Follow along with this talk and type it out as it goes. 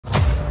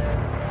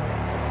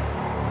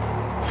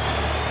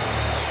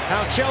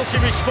How Chelsea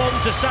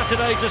respond to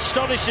Saturday's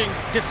astonishing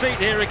defeat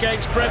here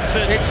against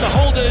Brentford. It's the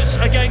holders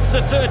against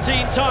the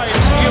 13 times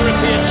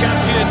European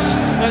champions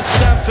at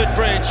Stamford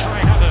Bridge.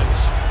 Kai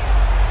Havertz.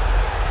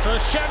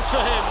 First chance for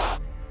him.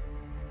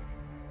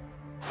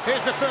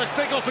 Here's the first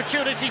big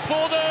opportunity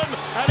for them,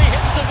 and he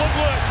hits the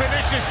woodwork,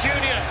 Vinicius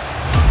Junior.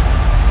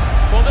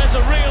 Well, there's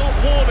a real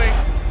warning.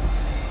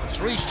 It's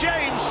Reece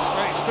James,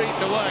 and it's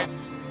beaten away.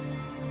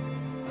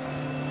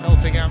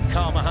 Helping out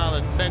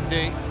Carvajal and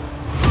Mendy.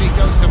 He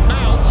goes to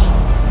Mount,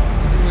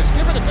 who was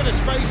given a bit of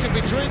space in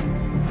between.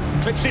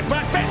 Clips it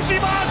back,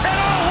 Benzema's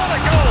header, oh, what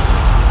a goal!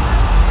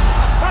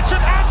 That's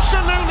an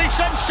absolutely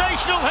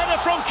sensational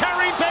header from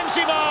Karim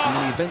Benzema. And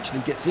he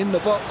eventually gets in the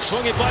box.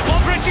 Swung it by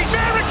Madrid, he's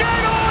there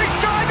again, oh, he's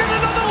guided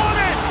another one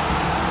in!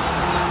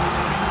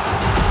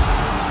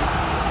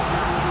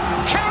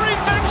 Karim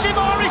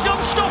Benzema is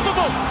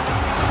unstoppable!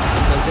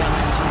 Go down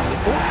entirely.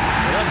 Oh.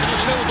 Well, that's a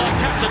little nil by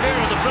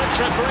Casemiro, the French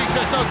referee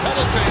says no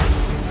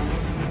penalty.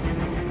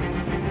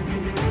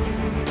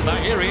 Now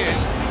here he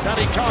is,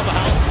 Danny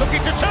Carvajal,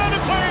 looking to turn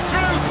and play it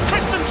through.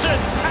 Christensen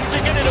had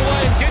to get it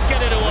away and did get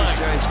it away.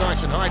 James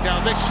nice and high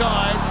down this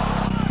side.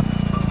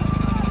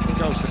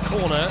 Here goes the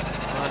corner,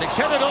 and it's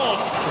headed on.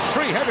 A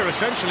free header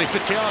essentially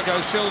for Thiago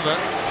Silva.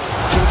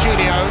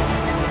 Jorginho.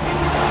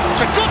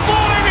 It's a good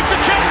ball in, it's a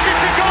chance,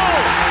 it's a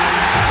goal.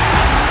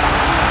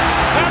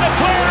 And a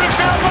player who's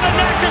now got a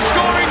knack of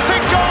scoring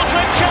big goals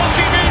when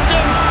Chelsea need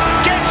them.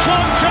 Gets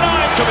one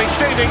tonight. It's coming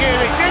steaming in,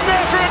 it's in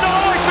there for another.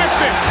 Oh, he's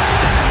missed it.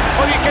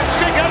 Oh, you can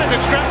stick out in the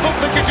scrapbook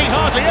because he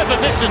hardly ever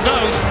misses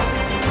those.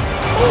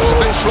 It's a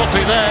bit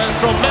sloppy there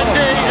from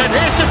Mendy, and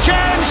here's the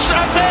chance,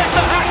 and there's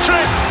the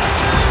hat-trick.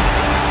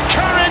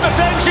 Karim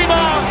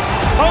Benzema,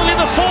 only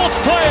the fourth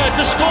player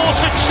to score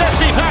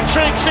successive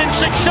hat-tricks in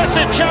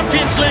successive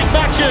Champions League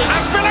matches.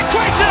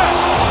 Aspilicueta!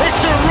 It's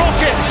the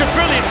rocket, it's a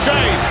brilliant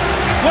save.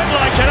 Went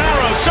like an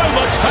arrow, so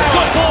much power.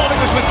 Good ball, it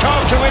was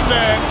Lukaku in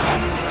there.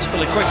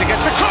 Aspilicueta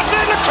gets the cross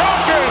in,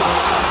 Lukaku!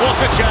 What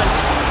a chance.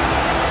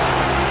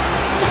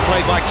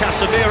 Played by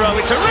Casemiro,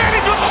 it's a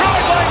really good try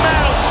by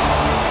Mount.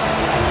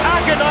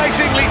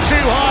 Agonisingly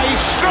too high, he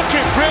struck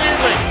it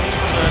brilliantly.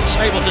 It's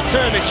able to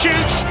turn and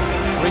shoot.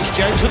 Reece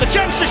James with a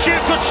chance to shoot,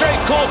 good save,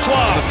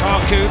 Courtois.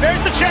 Lukaku,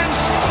 there's the chance.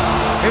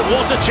 It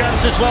was a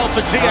chance as well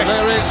for Ziyech.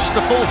 There is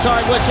the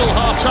full-time whistle,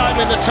 half-time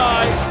in the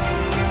tie.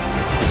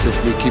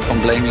 If we keep on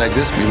playing like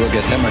this, we will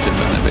get hammered in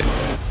Bernabeu.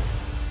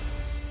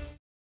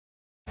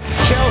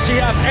 Chelsea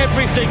have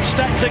everything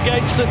stacked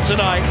against them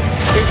tonight.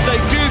 If they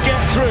do get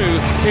through,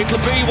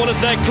 it'll be one of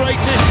their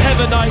greatest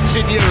ever nights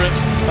in Europe.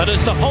 And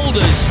as the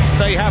holders,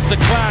 they have the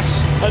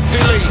class and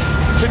belief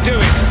to do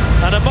it.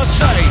 And I must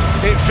say,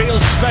 it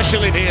feels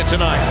special in here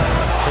tonight.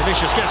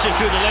 Vinicius gets it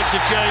through the legs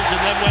of James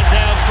and then went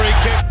down, free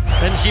kick.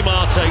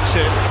 Benzema takes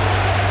it.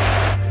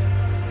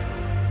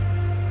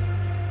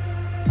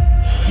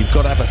 You've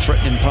got to have a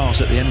threatening pass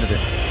at the end of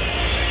it.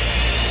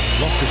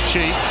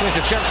 Loftus-Cheek, here's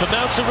a chance for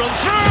Mount to run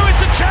through,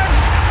 it's a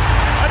chance!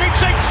 And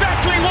it's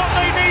exactly what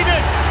they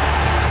needed!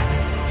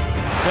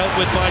 Dealt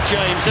with by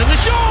James, and the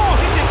shot!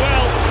 Hit it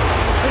well!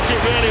 Hit it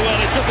really well,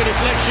 it took a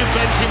deflection,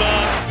 Benzema.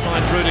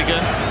 Find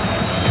Rudiger.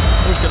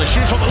 He's going to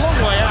shoot from a long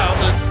way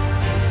out.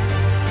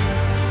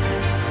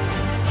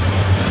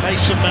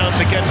 Mason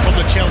Mount again from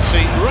the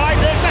Chelsea. Right,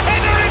 there's the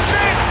header, it's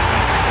in!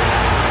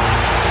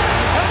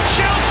 And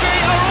Chelsea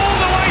are all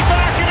the way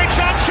back, and it's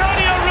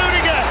Antonio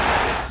Rudiger!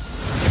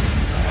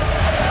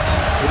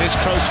 It is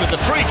close with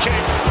the free kick.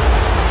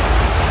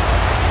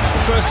 It's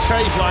the first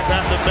save like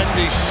that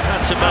Mendy's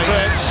had to make.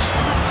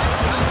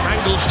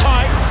 Angles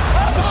tight.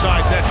 It's the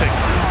side netting.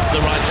 The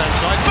right-hand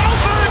side.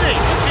 Valverde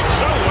hits it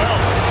so well.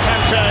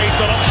 Kante, he's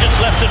got options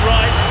left and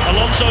right.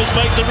 Alonso's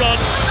made the run.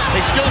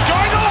 He's still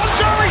going.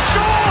 Alonso, he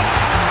scored!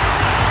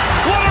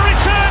 What a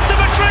return to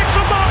Madrid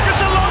from Marcos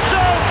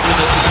Alonso!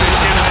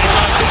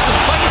 It's the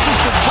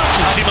faintest of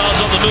touches. Benzema's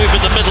on the move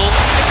in the middle.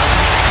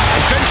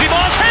 It's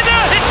Benzema's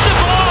header! Hits the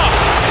bar!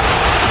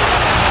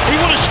 He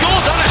would have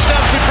scored that at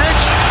Stamford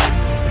Bridge.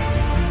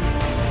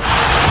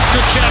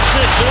 Good chance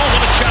this, but all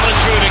going to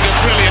challenge Rudiger.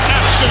 Brilliant,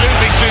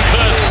 absolutely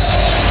superb.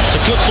 It's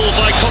a good ball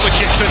by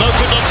Kovacic. They've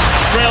opened up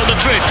Real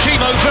Madrid.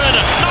 Timo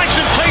Werner, nice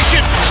and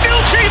patient.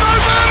 Still Timo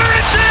Werner,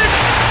 it's in!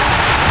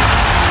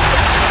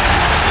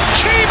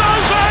 Timo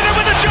Werner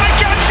with a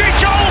gigantic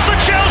goal for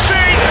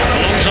Chelsea.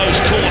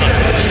 Alonso's corner.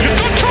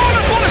 Good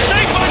corner, what a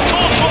save by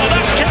Courtois.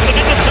 That's kept them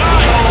in the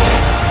tie.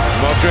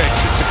 Modric,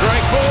 it's a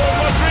great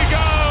ball.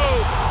 Rodrigo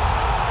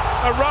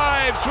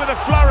arrives with a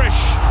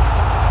flourish.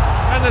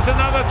 And there's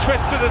another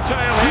twist to the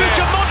tail here.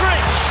 Luka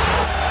Modric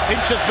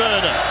into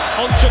Werner,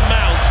 onto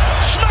Mount.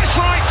 Smash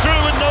right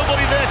through and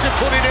nobody there to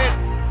put it in.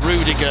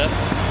 Rudiger.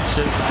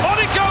 On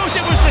it goes,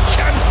 it was the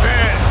chance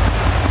there.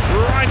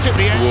 Right at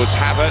the end. Towards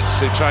Havertz,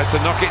 who tries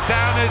to knock it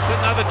down. It's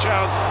another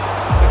chance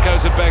that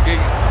goes a begging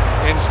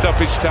in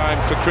stoppage time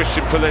for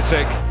Christian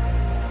Pulisic.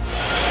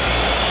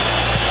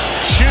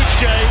 Shoots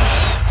James.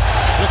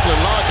 Looking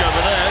large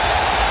over there.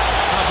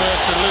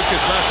 Havertz and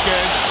Lucas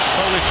Vazquez.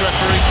 Polish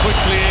referee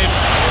quickly in.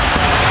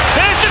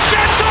 There's the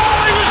chance.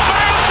 Oh, he was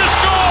bound to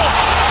score.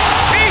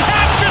 He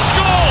had to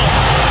score.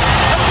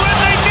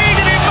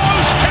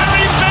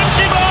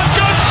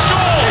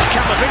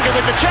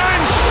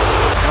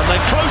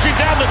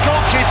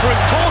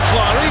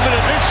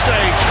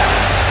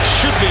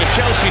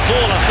 Chelsea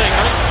ball, I think.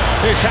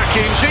 Here's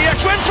Hakim Ziyech,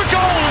 went for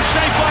goal and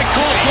saved by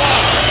Courtois.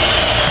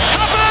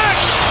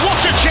 Havertz, what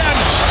a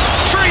chance!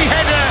 Free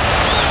header,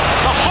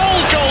 a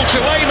whole goal to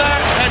aim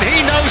at, and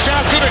he knows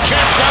how good a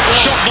chance that was.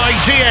 Shot by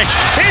Ziyech.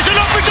 Here's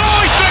another goal,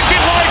 he's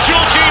deflected by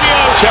Jorginho.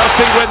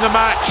 Chelsea win the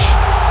match,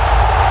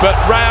 but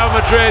Real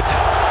Madrid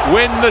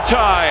win the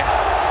tie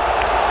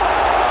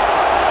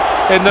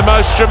in the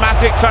most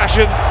dramatic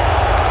fashion.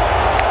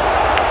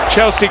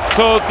 Chelsea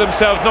clawed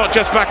themselves not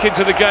just back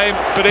into the game,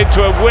 but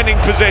into a winning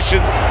position.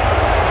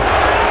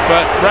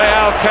 But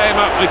Real came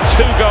up with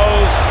 2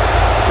 goals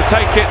to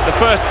take it, the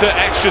first to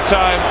extra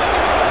time.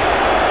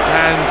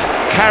 And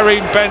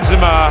Karim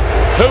Benzema,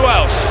 who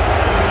else,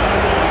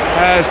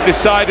 has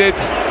decided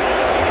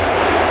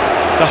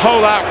the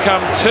whole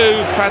outcome.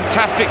 2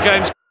 fantastic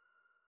games.